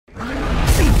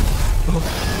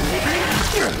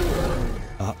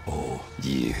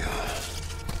you.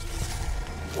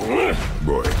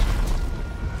 Boy.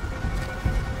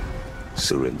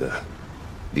 Surrender.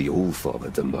 The All-Father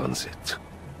demands it.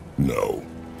 No.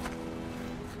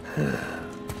 Good.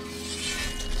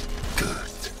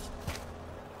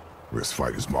 This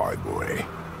fight is mine, boy.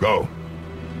 Go.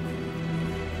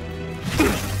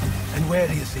 And where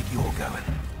do you think you're going?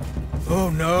 Oh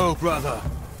no, brother.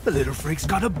 The little freak's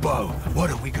got a bow. What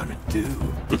are we gonna do?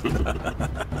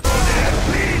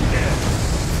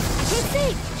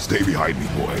 Stay behind me,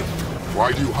 boy.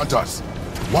 Why do you hunt us?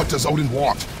 What does Odin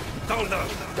want? Don't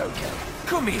care.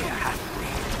 Come here,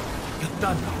 half-breed. You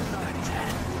don't know that is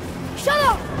hand. Shut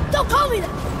up! Don't call me that!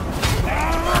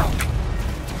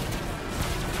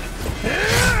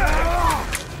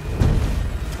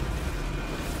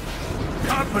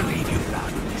 Can't believe you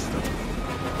allowed this stuff.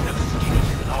 No skinny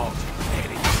logs,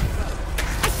 really.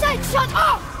 I said shut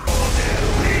up!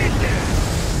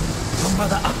 Your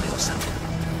mother ugly or something.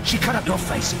 She cut up your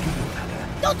face and you look at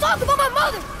her. Don't talk about my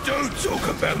mother! Don't talk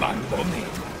about my mommy.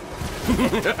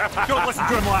 Don't listen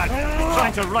to him, lad. He's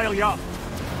trying to rile you up.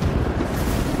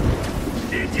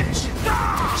 Idiots.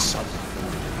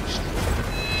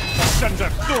 Sons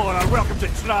of Thor are welcome to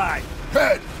try.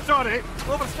 Head! Sorry,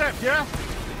 overstepped, yeah?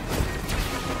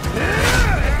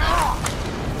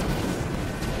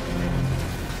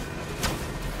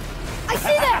 I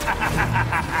see that!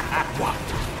 What?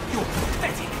 You're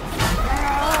pathetic.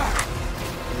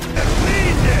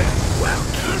 Well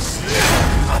kissed.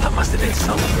 Oh, that must have been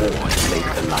some war that made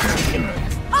the last of him.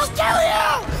 I'll kill you!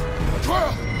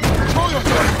 Troya! Troya!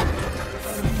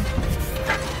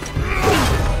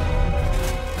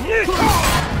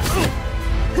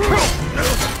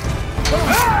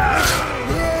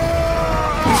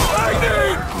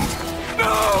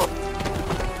 No!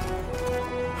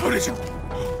 How did you...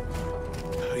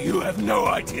 You have no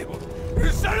idea. You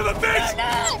son of a bitch!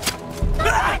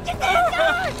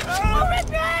 I'll rip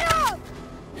your head off!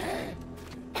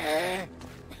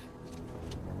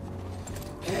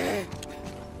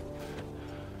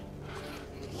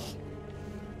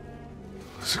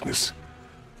 Sickness.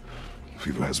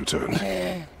 Fever has returned.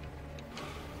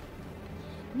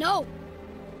 No!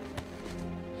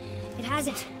 It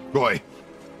hasn't. Boy.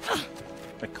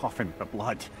 They're coughing for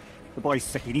blood. The boy's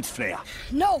sick, he needs Freya.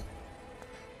 No!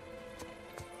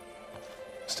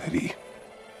 Steady.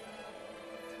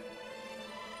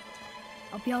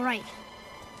 I'll be alright.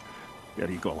 There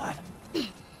you go, lad.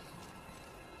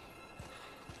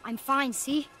 I'm fine,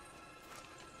 see?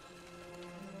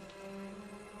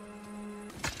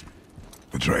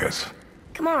 Atreus.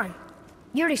 Come on.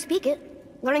 You already speak it.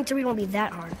 Learning to read won't be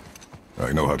that hard.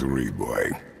 I know how to read,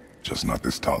 boy. Just not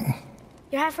this tongue.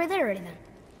 You're halfway there already then.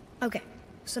 Okay,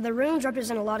 so the runes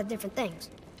represent a lot of different things.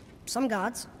 Some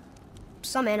gods,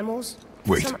 some animals.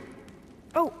 Wait. Some...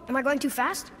 Oh, am I going too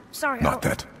fast? Sorry. Not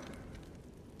that.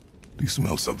 Do you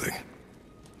smell something?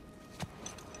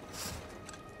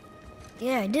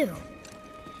 Yeah, I do.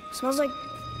 Smells like...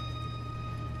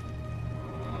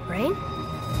 rain?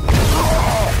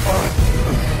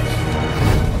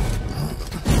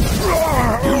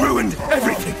 You ruined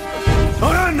everything!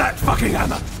 I earned that fucking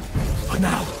hammer! But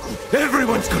now,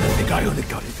 everyone's gonna think I only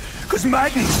got it, because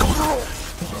Magni's gone.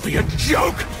 It'll be a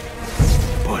joke!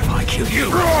 But if I kill you,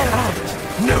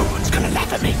 no one's gonna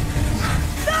laugh at me.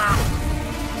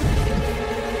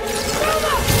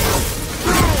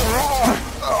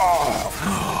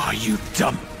 Oh, are you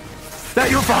dumb? That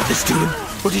your father's doing,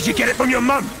 or did you get it from your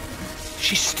mum?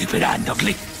 She's stupid and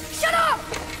ugly. Shut up!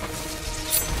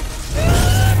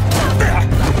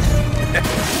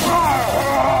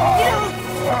 You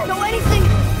don't know anything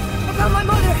about my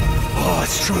mother. Oh,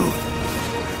 it's true.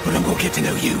 But I'm gonna get to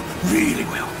know you really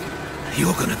well.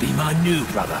 You're gonna be my new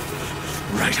brother.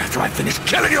 Right after I finish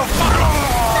killing your father!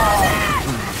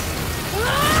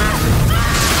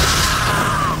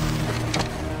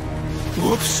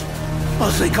 Whoops.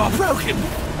 I think I broke him.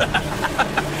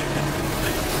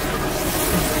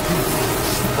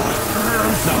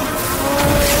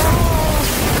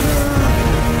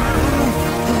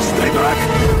 Stay back.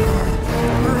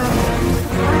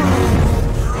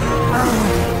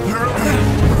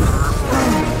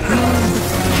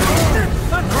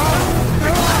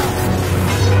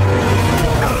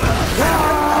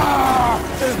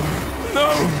 No!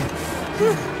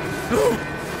 No!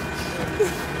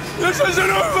 This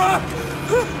isn't over!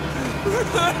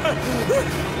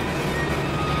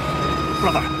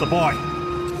 Brother, the boy.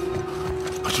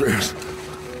 Atreus.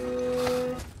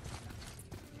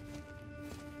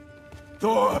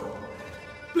 Thor,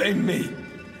 blame me.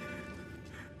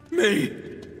 Me,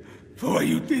 for what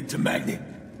you did to Magni.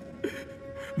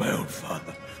 My own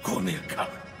father called me a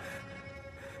coward.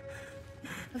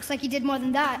 Looks like he did more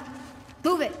than that.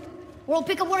 Move it, or we'll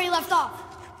pick up where he left off.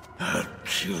 I'll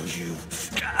kill you.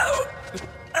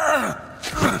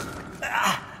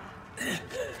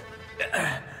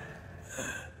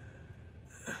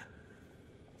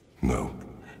 No.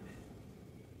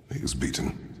 He is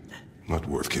beaten. Not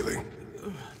worth killing.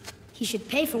 He should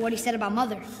pay for what he said about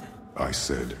Mother. I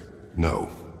said no.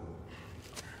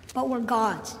 But we're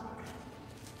gods.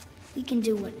 We can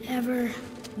do whatever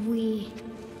we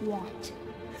want.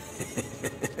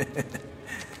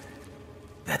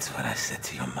 That's what I said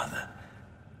to your mother,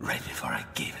 right before I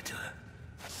gave it to her.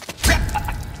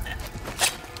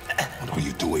 What are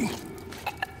you doing?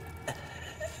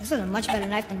 This is a much better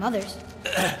knife than Mother's.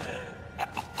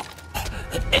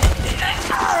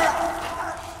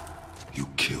 You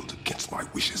killed against my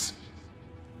wishes.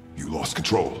 You lost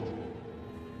control.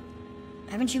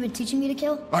 Haven't you been teaching me to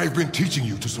kill? I've been teaching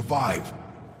you to survive.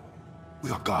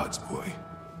 We are gods, boy.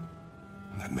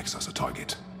 And that makes us a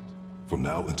target. From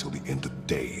now until the end of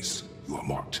days, you are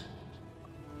marked.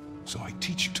 So I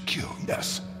teach you to kill,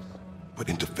 yes, but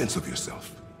in defense of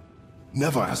yourself.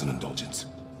 Never as an indulgence.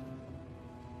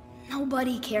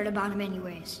 Nobody cared about him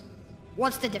anyways.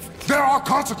 What's the difference? There are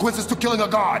consequences to killing a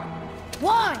god!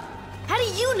 Why? How do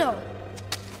you know?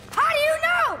 How do you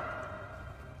know?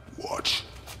 Watch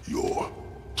your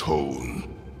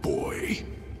tone, boy.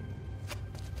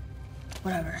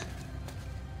 Whatever.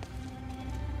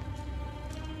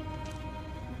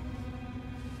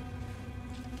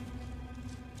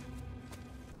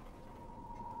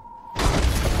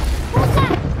 What's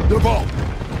that? The ball!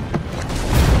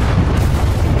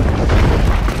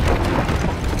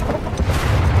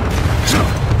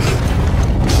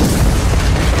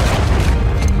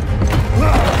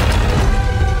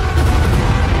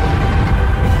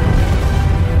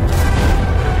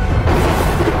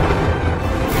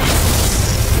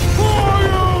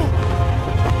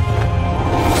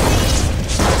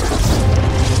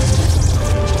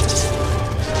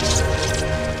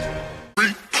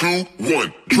 Three, two,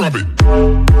 one, drop it.